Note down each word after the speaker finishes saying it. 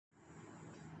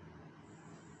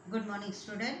Good morning,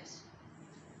 students.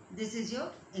 This is your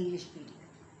English PDF,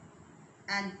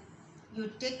 and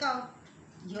you take out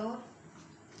your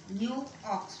new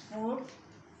Oxford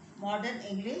Modern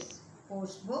English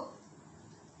course book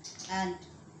and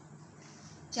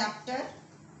chapter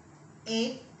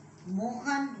 8,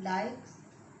 Mohan likes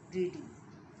reading.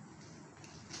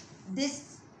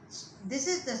 This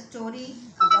is the story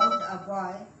about a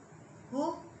boy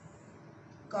who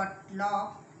got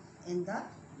locked in the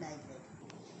library.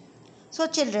 So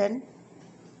children,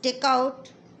 take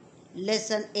out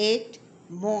lesson 8,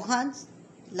 Mohan's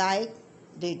like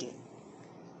reading,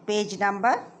 page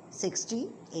number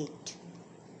 68.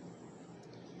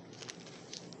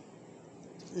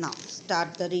 Now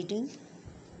start the reading.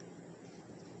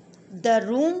 The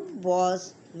room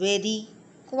was very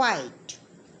quiet.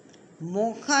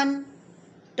 Mohan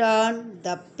turned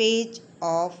the page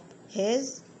of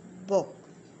his book.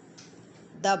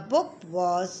 The book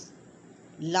was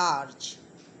large.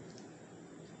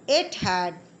 It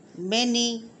had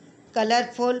many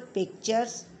colorful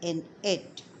pictures in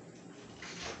it.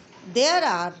 There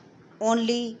are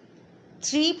only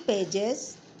 3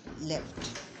 pages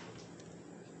left,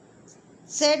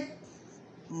 said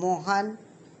Mohan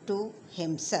to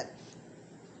himself.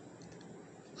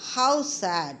 How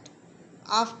sad!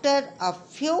 After a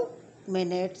few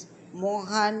minutes,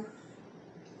 Mohan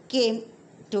came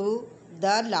to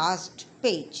the last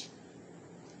page.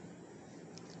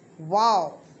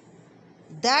 Wow,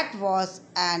 that was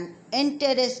an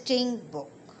interesting book,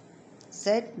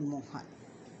 said Mohan.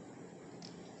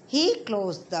 He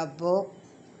closed the book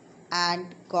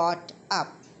and got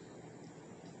up.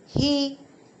 He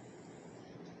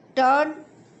turned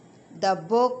the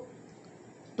book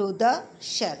to the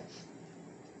shelf.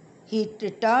 He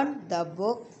returned the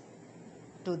book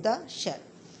to the shelf.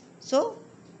 So,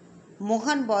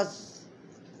 Mohan was,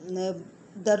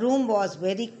 the room was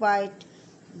very quiet.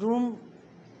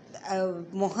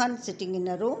 Mohan sitting in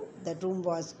a room. The room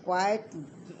was quiet,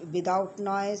 without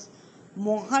noise.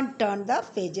 Mohan turned the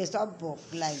pages of book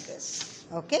like this.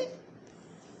 Okay.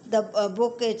 The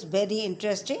book is very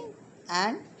interesting,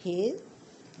 and he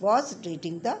was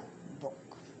reading the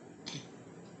book.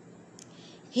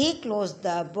 He closed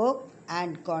the book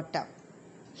and got up.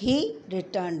 He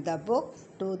returned the book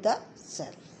to the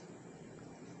shelf.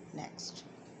 Next.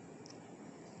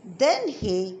 Then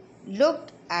he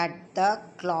looked at the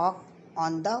clock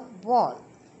on the wall.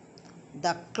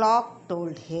 The clock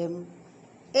told him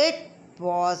it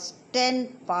was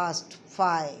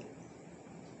 5:10.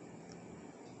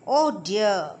 Oh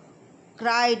dear,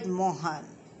 cried Mohan.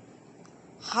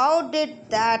 How did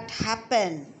that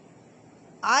happen?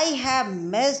 I have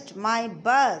missed my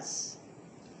bus.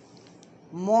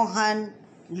 Mohan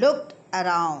looked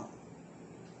around.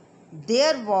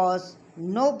 There was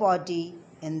nobody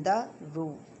in the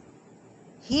room.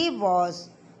 He was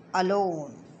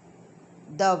alone.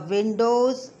 The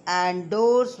windows and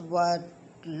doors were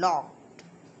locked.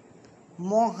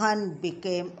 Mohan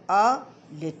became a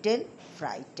little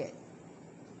frightened.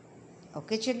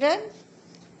 Okay, children?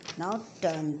 Now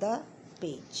turn the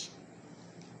page.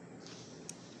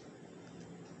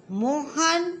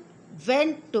 Mohan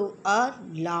went to a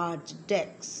large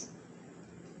desk.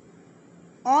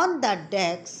 On the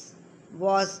desk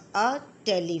was a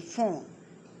telephone.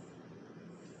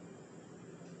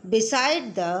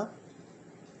 Beside the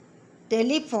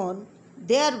telephone,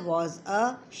 there was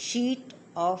a sheet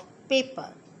of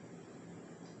paper.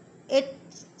 It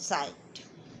said,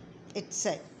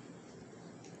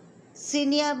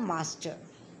 Senior Master.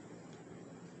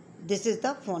 This is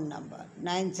the phone number,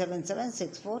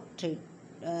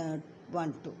 977-64312.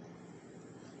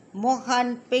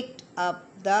 Mohan picked up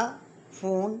the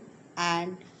phone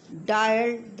and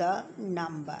dialed the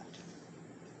number.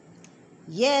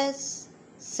 Yes,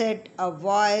 said a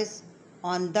voice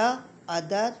on the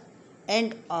other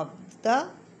end of the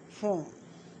phone.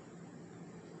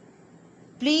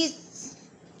 Please,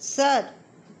 sir,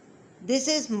 this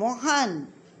is Mohan,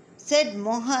 said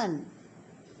Mohan.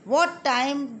 What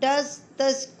time does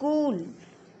the school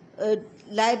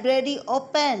library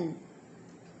open?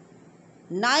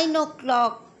 9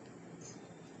 o'clock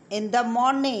in the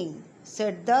morning,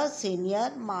 said the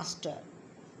senior master.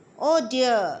 Oh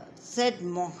dear, said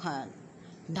Mohan.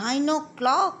 9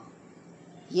 o'clock?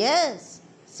 Yes,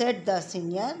 said the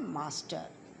senior master.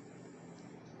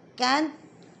 Can't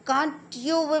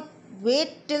you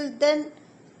wait till then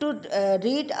to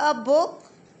read a book?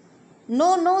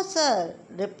 No, sir,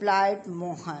 replied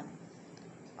Mohan.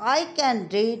 I can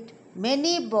read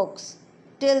many books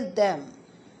till then.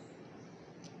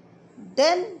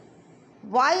 Then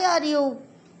why are you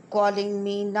calling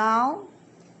me now?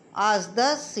 asked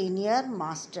the senior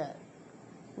master.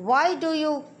 Why do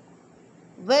you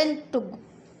went to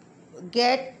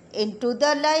get into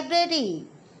the library?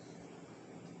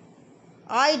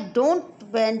 I don't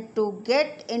want to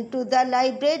get into the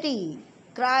library,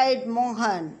 cried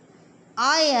Mohan.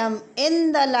 I am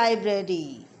in the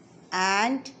library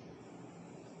and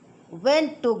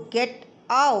when to get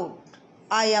out,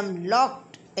 I am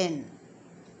locked in.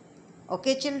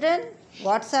 Okay, children,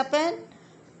 what's happened?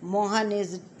 Mohan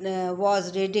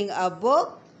was reading a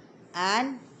book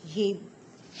and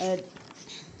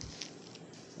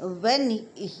when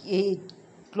he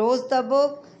closed the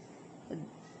book,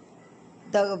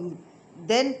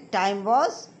 then time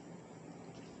was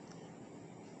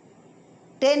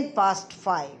 10 past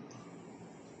 5.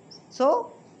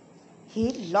 So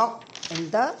he locked in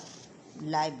the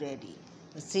library.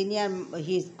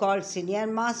 He is called senior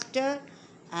master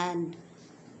and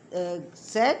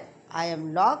said, I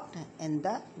am locked in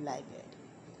the library.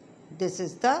 This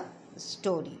is the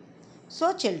story.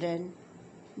 So children,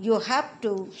 you have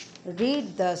to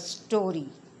read the story.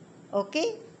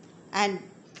 Okay? And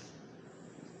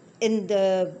in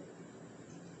the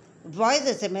voice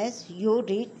SMS, you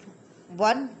read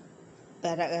one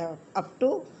paragraph up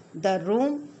to the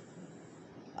room,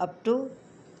 up to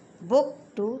book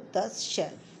to the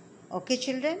shelf. Okay,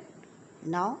 children?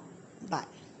 Now, bye.